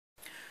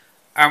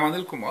I'm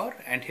Anil Kumar,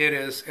 and here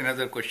is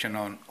another question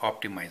on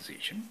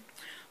optimization.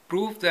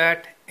 Prove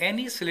that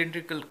any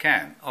cylindrical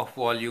can of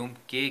volume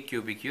k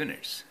cubic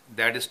units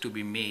that is to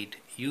be made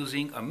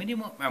using a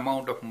minimum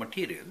amount of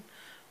material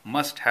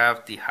must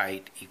have the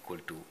height equal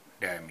to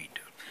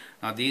diameter.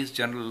 Now these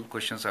general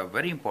questions are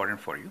very important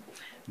for you.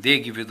 They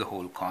give you the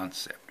whole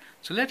concept.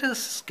 So let us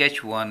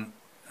sketch one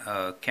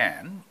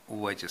can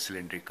which is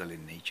cylindrical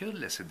in nature.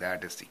 Let's say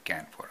that is the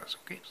can for us.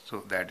 Okay,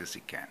 so that is the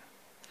can.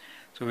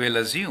 So we'll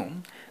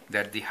assume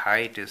that the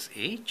height is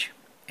h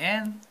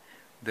and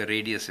the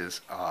radius is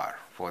r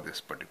for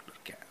this particular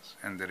can,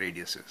 and the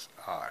radius is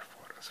r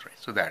for us, right?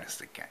 So that is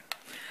the can.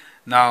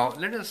 Now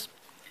let us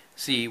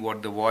see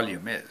what the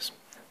volume is.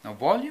 Now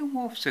volume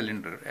of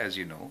cylinder, as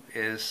you know,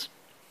 is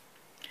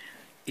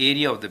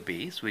area of the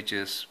base, which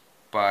is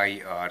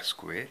pi r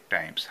square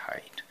times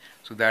height.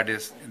 So that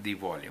is the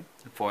volume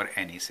for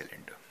any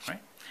cylinder,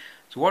 right?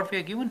 So what we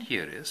are given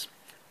here is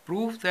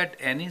prove that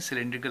any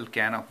cylindrical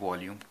can of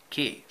volume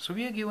k. So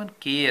we are given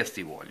k as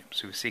the volume.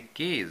 So we say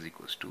k is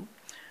equals to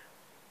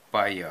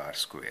pi r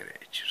square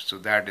h. So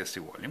that is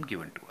the volume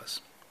given to us.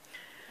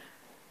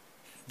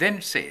 Then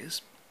it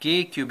says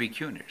k cubic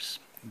units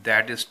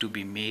that is to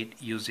be made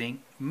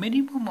using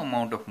minimum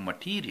amount of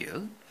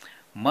material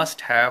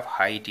must have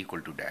height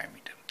equal to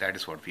diameter. That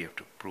is what we have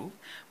to prove.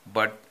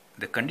 But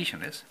the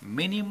condition is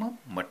minimum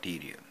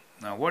material.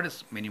 Now what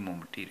is minimum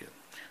material?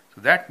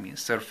 So that means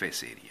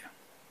surface area.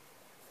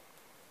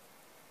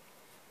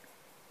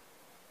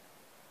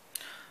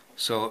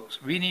 So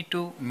we need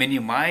to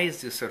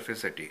minimize the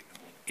surface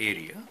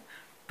area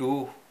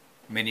to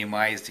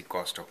minimize the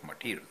cost of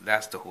material.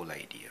 That's the whole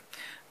idea.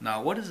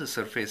 Now what is the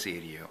surface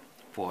area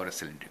for a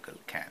cylindrical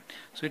can?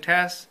 So it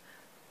has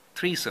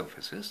three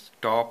surfaces,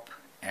 top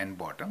and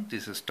bottom.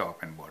 This is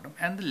top and bottom,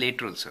 and the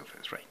lateral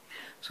surface, right?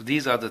 So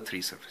these are the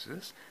three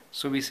surfaces.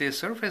 So we say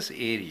surface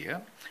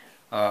area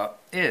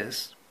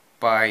is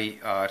pi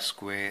r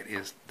square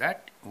is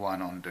that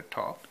one on the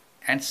top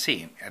and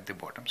same at the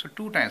bottom. So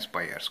 2 times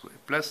pi r square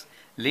plus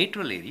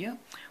lateral area,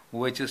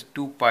 which is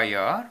 2 pi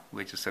r,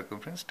 which is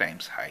circumference,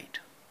 times height.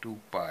 2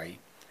 pi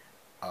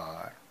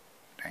r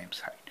times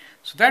height.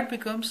 So that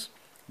becomes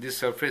the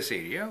surface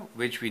area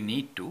which we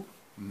need to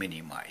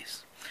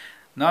minimize.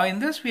 Now in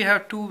this we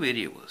have two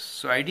variables.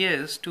 So idea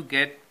is to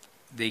get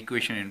the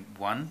equation in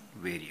one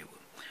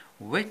variable,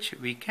 which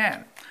we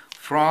can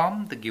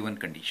from the given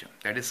condition,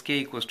 that is k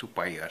equals to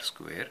pi r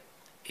square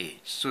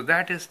h. So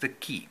that is the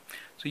key.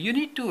 So you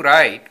need to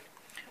write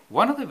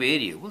one of the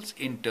variables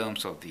in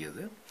terms of the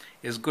other.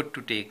 It's good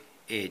to take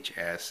h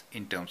as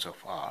in terms of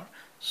r.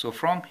 So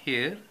from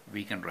here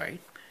we can write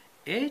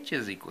h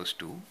is equals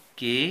to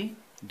k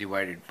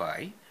divided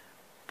by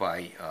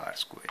pi r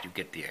square. You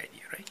get the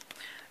idea, right?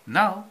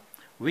 Now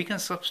we can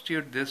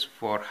substitute this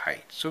for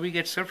height. So we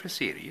get surface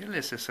area.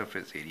 Let's say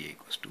surface area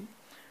equals to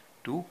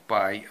 2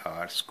 pi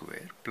r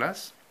square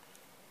plus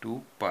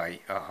 2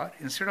 pi r.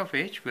 Instead of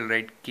h we'll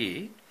write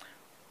k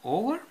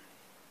over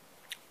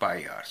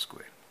pi r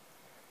square,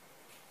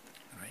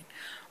 right?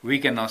 We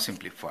can now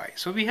simplify.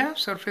 So we have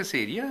surface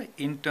area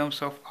in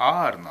terms of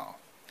r now,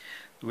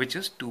 which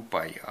is 2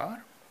 pi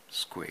r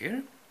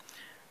square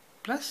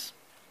plus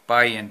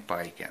pi and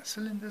pi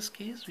cancel. In this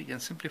case we can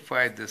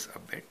simplify this a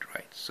bit,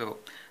 right? So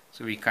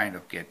we kind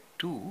of get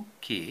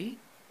 2k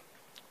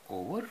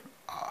over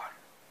r.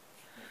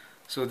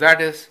 So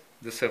that is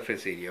the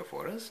surface area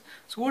for us.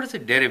 So what is the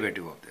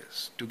derivative of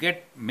this? To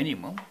get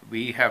minimum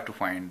we have to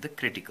find the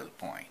critical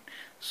point.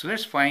 So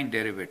let's find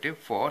derivative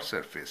for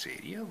surface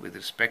area with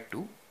respect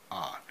to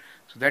r.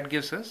 So that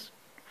gives us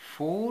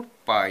 4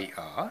 pi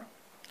r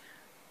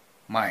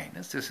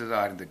minus, this is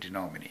r in the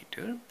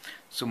denominator,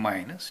 so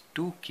minus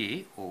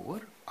 2k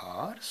over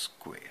r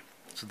square.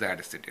 So that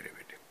is the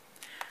derivative.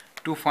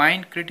 To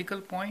find critical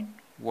point,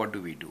 what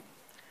do we do?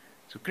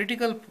 So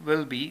critical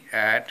will be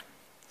at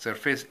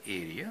surface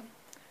area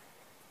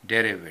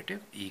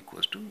derivative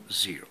equals to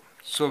 0.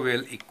 So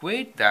we'll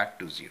equate that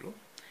to 0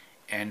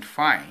 and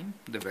find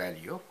the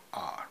value of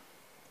r,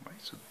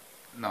 right? So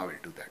now we'll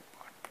do that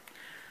part.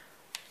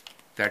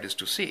 That is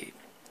to say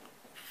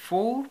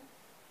 4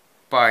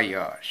 pi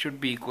r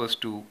should be equals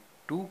to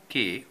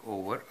 2k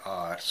over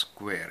r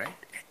square,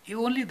 right?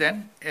 Only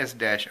then s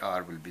dash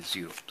r will be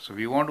 0. So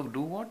we want to do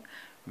what?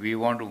 We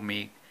want to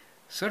make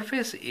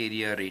surface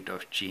area rate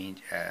of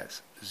change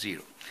as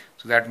 0.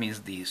 So that means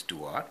these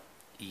two are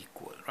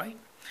equal, right?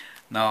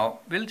 Now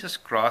we'll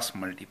just cross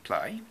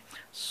multiply.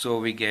 So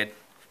we get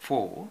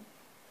 4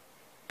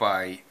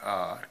 pi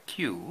r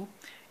cube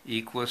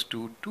equals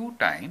to 2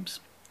 times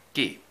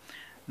k.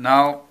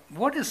 Now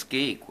what is k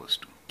equals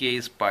to? K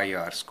is pi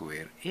r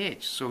square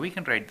h. So we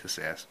can write this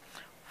as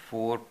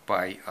 4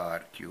 pi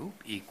r cube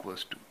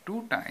equals to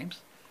 2 times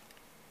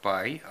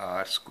pi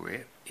r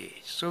square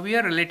h. So we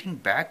are relating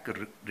back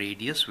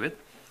radius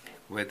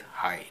with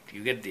height.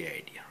 You get the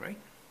idea, right?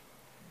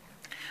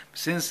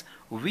 Since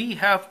we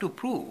have to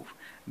prove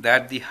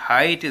that the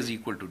height is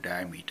equal to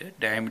diameter,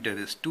 diameter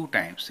is 2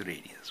 times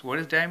radius. What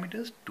is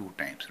diameter? 2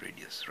 times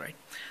radius, right?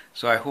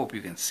 So I hope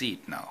you can see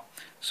it now.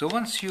 So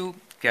once you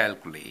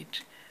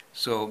calculate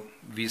So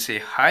we say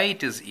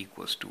height is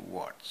equals to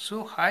what?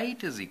 So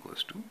height is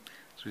equals to,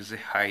 so we say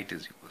height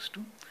is equals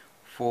to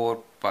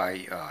 4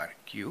 pi r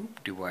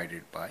cube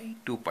divided by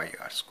 2 pi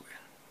r square.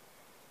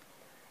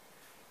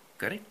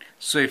 Correct?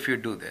 So if you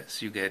do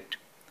this, you get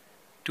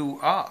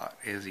 2r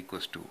is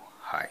equals to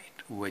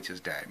height, which is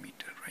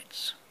diameter, right?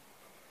 So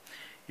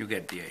you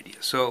get the idea.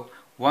 So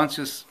once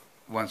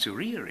you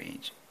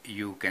rearrange,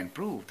 you can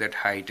prove that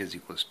height is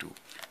equals to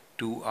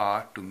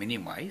 2r to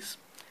minimize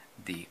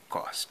the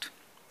cost,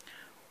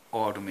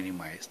 or to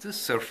minimize the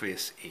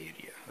surface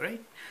area,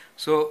 right?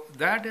 So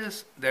that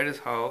is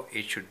how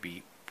it should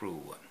be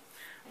proven.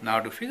 Now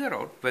to figure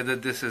out whether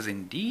this is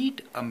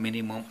indeed a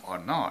minimum or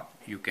not,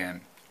 you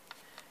can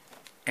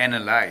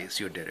analyze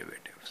your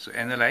derivative. So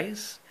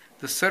analyze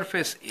the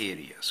surface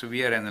area. So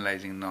we are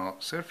analyzing now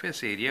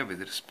surface area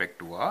with respect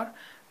to r.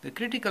 The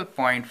critical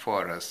point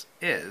for us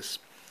is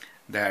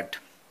that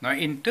now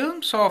in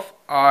terms of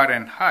r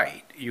and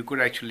height, you could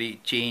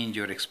actually change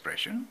your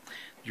expression.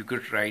 You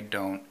could write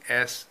down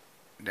s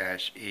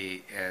dash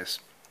a as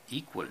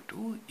equal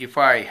to, if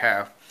I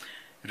have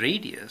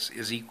radius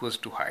is equals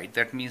to height,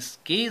 that means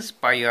k is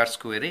pi r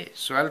square h.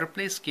 So I'll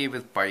replace k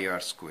with pi r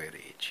square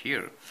h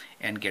here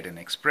and get an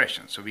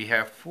expression. So we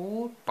have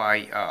 4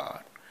 pi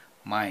r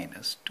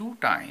minus 2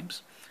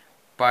 times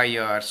pi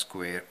r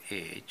square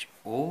h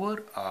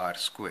over r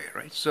square,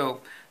 right?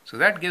 So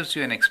that gives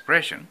you an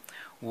expression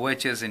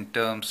which is in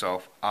terms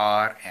of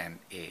r and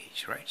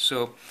h, right?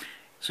 So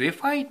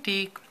if I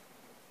take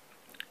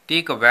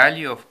a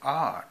value of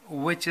r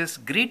which is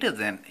greater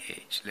than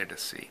h, let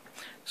us say.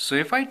 So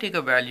if I take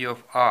a value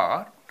of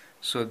r,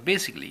 so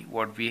basically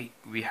what we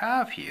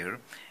have here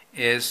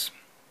is,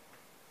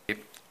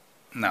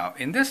 now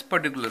in this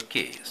particular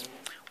case,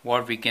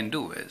 what we can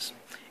do is,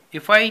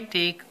 if I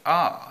take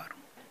r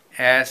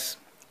as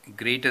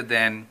greater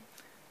than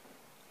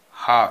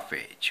half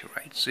h,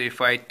 right? So if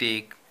I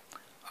take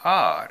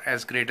r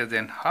as greater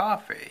than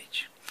half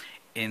h,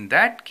 in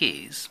that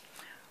case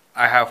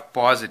I have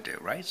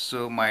positive, right?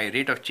 So my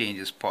rate of change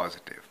is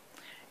positive.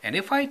 And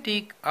if I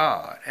take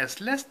r as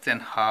less than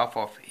half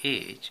of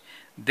h,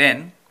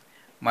 then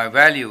my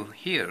value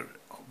here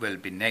will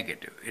be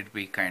negative. It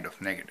will be kind of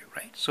negative,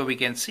 right? So we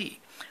can see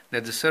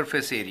that the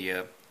surface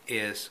area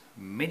is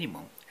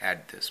minimum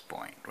at this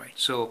point, right?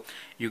 So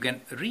you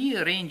can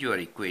rearrange your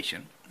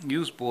equation,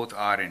 use both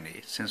r and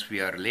h, since we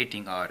are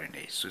relating r and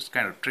h, so it's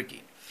kind of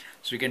tricky.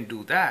 So you can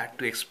do that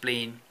to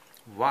explain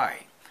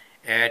why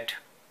at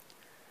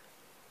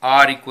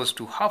r equals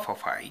to half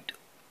of height,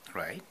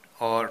 right?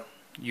 Or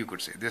you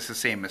could say this is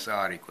same as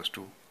r equals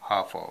to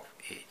half of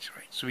h,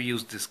 right? So we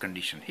use this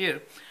condition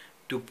here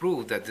to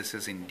prove that this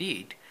is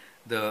indeed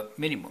the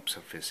minimum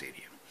surface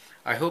area.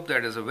 I hope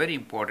that is a very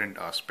important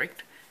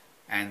aspect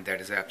and that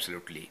is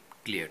absolutely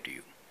clear to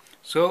you.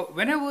 So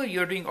whenever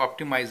you're doing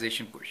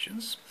optimization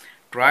questions,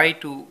 try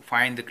to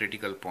find the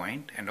critical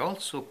point and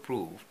also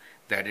prove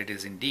that it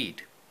is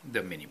indeed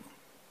the minimum.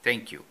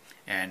 Thank you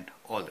and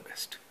all the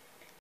best.